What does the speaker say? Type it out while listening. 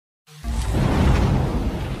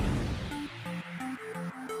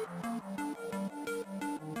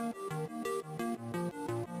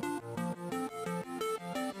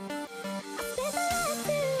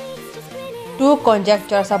Two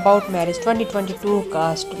Conjectures About Marriage 2022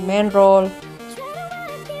 cast main role.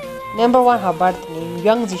 Number 1, her birth name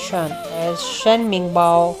Yang Zheng as Shen Ming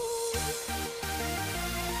Bao.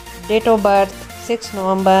 Date of birth 6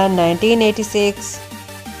 November 1986.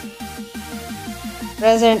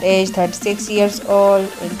 Present age 36 years old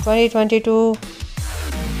in 2022.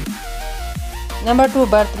 Number 2,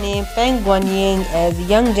 birth name Peng Guan Ying as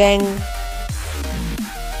Yang Zheng.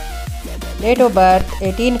 Date of birth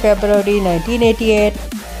 18 February 1988.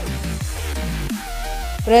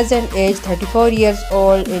 Present age 34 years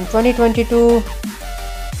old in 2022.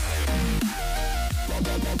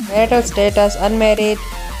 Marital status unmarried.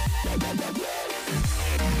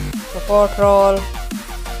 Support role.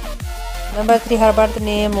 Number 3, her birth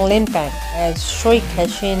name Lin Peng as Xue Ke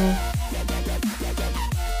Xin.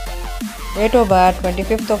 Date of birth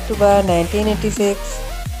 25th October 1986.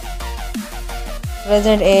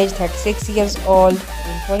 Present age 36 years old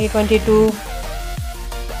in 2022.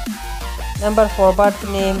 Number 4, birth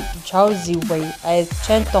name Zhao as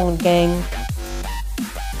Chen Tong Gang.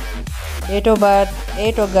 Date of birth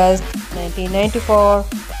 8 August 1994.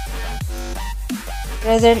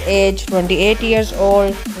 Present age 28 years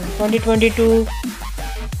old in 2022.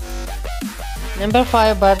 Number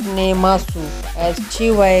 5, birth name Masu as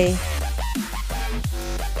Qin Yue.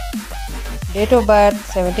 Date of birth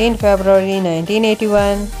 17 February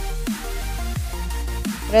 1981.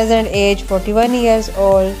 Present age 41 years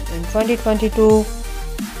old in 2022.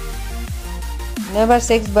 Number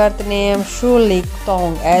 6, birth name Shu Lik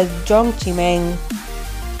Tong as Zhong Chimeng.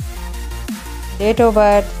 Date of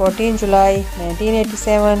birth 14 July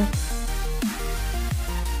 1987.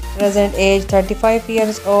 Present age 35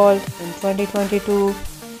 years old in 2022.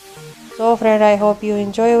 So friend, I hope you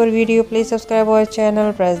enjoy our video. Please subscribe our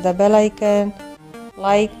channel, press the bell icon,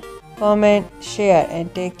 like, comment, share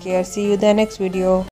and take care. See you in the next video.